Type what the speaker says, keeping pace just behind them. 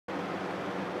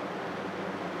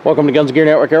Welcome to Guns and Gear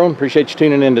Network, everyone. Appreciate you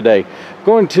tuning in today. I'm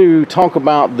going to talk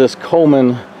about this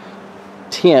Coleman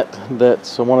tent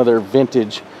that's one of their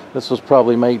vintage. This was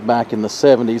probably made back in the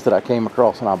 70s that I came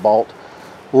across and I bought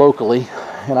locally,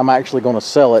 and I'm actually going to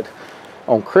sell it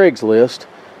on Craigslist.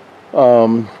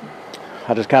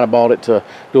 I just kind of bought it to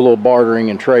do a little bartering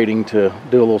and trading, to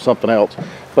do a little something else.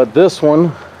 But this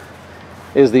one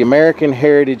is the American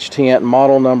Heritage tent,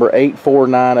 model number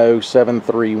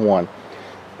 8490731.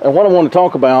 And what I want to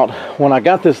talk about, when I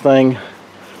got this thing,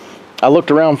 I looked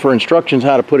around for instructions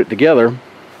how to put it together,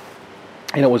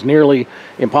 and it was nearly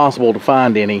impossible to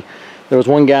find any. There was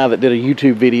one guy that did a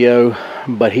YouTube video,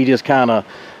 but he just kind of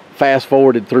fast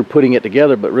forwarded through putting it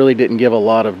together, but really didn't give a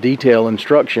lot of detailed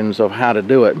instructions of how to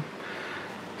do it.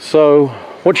 So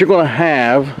what you're going to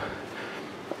have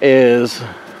is,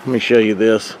 let me show you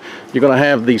this. You're going to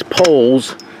have these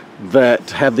poles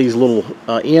that have these little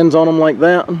ends on them like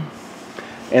that,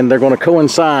 and they're going to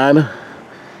coincide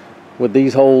with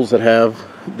these holes that have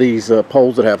these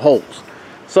poles that have holes.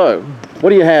 So what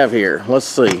do you have here? Let's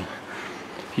see.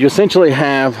 You essentially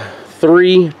have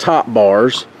 3 top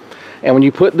bars, and when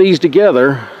you put these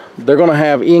together, they're going to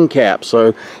have end caps. So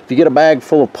if you get a bag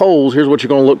full of poles, here's what you're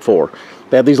going to look for.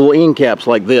 They have these little end caps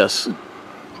like this,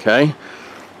 okay?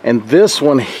 And this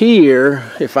one here,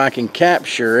 if I can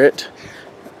capture it,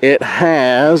 it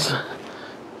has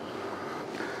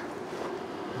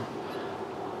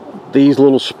these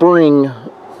little spring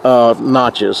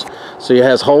notches. So it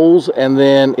has holes and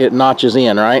then it notches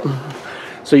in, right?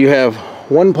 So you have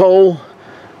one pole,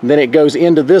 then it goes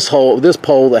into this hole, this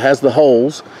pole that has the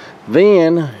holes.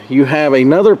 Then you have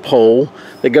another pole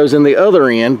that goes in the other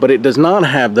end, but it does not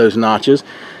have those notches.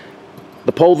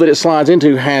 The pole that it slides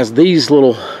into has these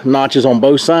little notches on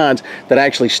both sides that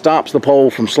actually stops the pole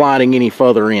from sliding any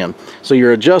further in. So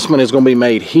your adjustment is going to be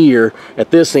made here at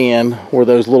this end where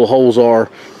those little holes are,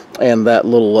 and that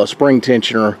little spring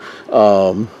tensioner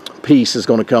piece is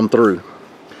going to come through.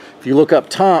 If you look up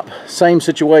top, same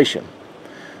situation.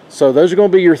 So those are going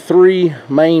to be your 3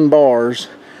 main bars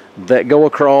that go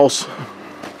across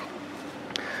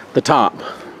the top.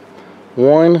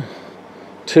 1,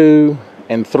 2,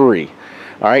 and 3.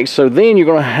 All right, so then you're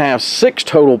going to have 6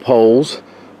 total poles,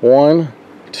 1,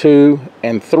 2,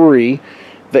 and 3,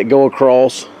 that go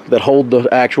across, that hold the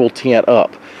actual tent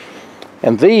up.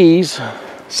 And these,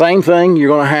 same thing, you're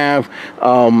going to have,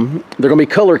 they're going to be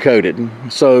color coded.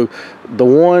 So the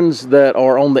ones that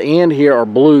are on the end here are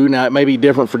blue. Now it may be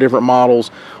different for different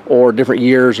models or different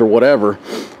years or whatever,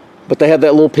 but they have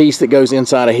that little piece that goes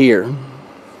inside of here.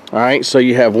 All right, so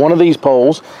you have one of these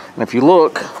poles, and if you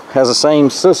look, has the same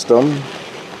system,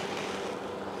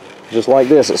 just like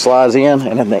this. It slides in,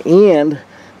 and at the end of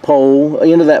that pole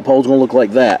is going to look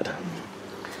like that.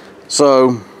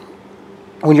 So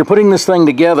when you're putting this thing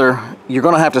together, you're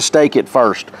going to have to stake it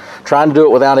first. Trying to do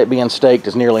it without it being staked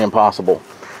is nearly impossible.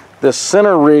 This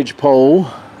center ridge pole,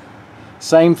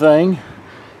 same thing.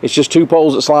 It's just 2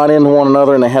 poles that slide into one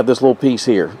another, and they have this little piece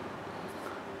here.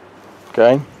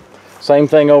 Okay, same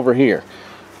thing over here.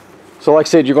 So like I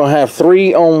said, you're going to have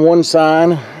 3 on one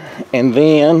side, and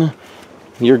then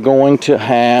you're going to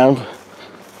have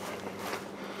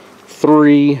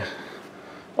 3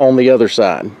 on the other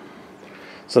side.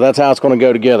 So that's how it's going to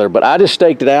go together. But I just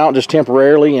staked it out just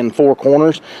temporarily in 4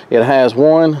 corners. It has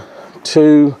 1,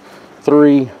 2,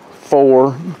 3,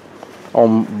 4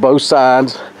 on both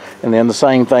sides, and then the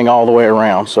same thing all the way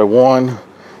around. So 1,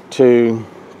 2,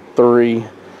 3,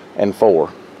 and 4.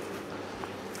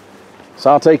 So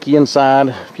I'll take you inside.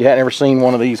 If you hadn't ever seen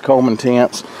one of these Coleman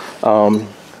tents,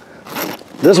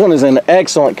 this one is in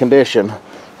excellent condition.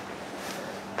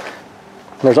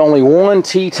 There's only one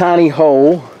teeny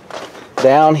hole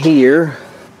down here,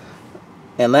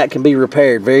 and that can be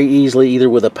repaired very easily, either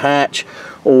with a patch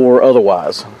or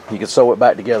otherwise. You can sew it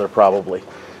back together probably.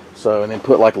 So, and then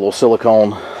put like a little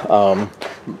silicone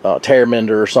tear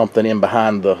mender or something in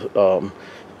behind the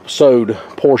sewed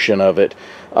portion of it,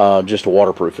 just to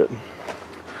waterproof it.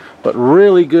 But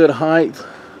really good height,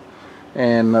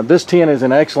 and this tent is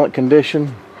in excellent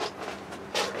condition.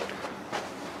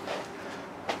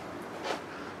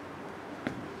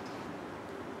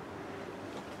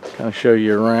 Kind of show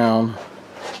you around.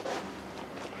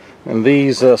 And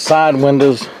these side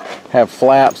windows have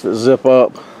flaps that zip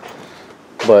up,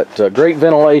 but great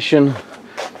ventilation.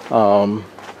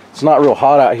 It's not real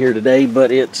hot out here today,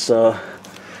 but it's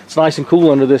nice and cool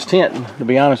under this tent, to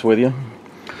be honest with you.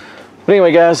 But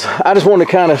anyway, guys, I just wanted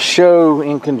to kind of show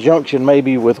in conjunction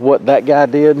maybe with what that guy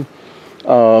did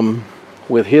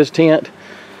with his tent,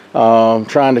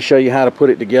 trying to show you how to put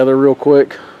it together real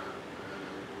quick.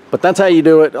 But that's how you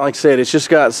do it. Like I said, it's just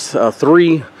got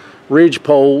 3 ridge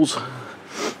poles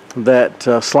that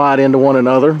slide into one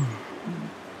another.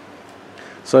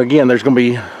 So again, there's going to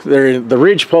be the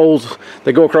ridge poles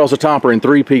that go across the top are in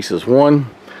 3 pieces: 1,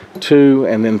 2,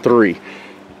 and then 3.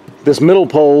 This middle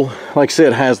pole, like I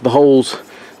said, has the holes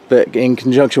that, in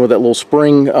conjunction with that little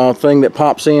spring thing that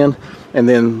pops in, and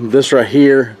then this right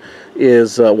here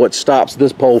is what stops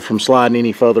this pole from sliding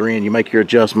any further in. You make your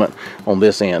adjustment on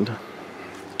this end.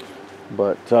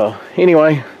 But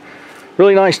anyway,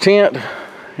 really nice tent,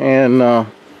 and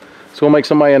it's going to make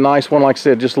somebody a nice one. Like I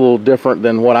said, just a little different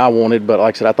than what I wanted, but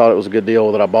like I said, I thought it was a good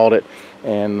deal that I bought it,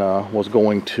 and was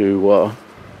going to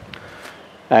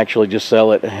actually just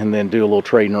sell it and then do a little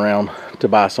trading around to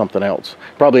buy something else.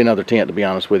 Probably another tent, to be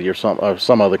honest with you, or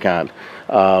some other kind.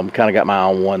 Kind of got my eye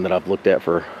on one that I've looked at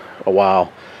for a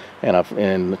while, and I've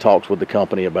in talks with the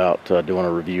company about doing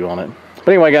a review on it.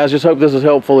 But anyway, guys, just hope this is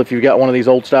helpful if you've got one of these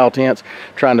old style tents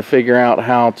trying to figure out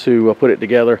how to put it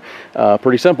together.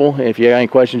 Pretty simple. If you have any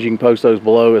questions, you can post those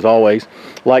below. As always,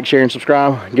 like, share, and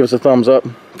subscribe. Give us a thumbs up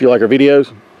if you like our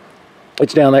videos.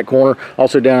 It's down that corner.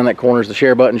 Also down in that corner is the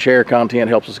share button. Share content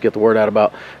helps us get the word out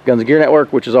about Guns and Gear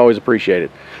Network, which is always appreciated.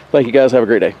 Thank you, guys. Have a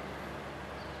great day.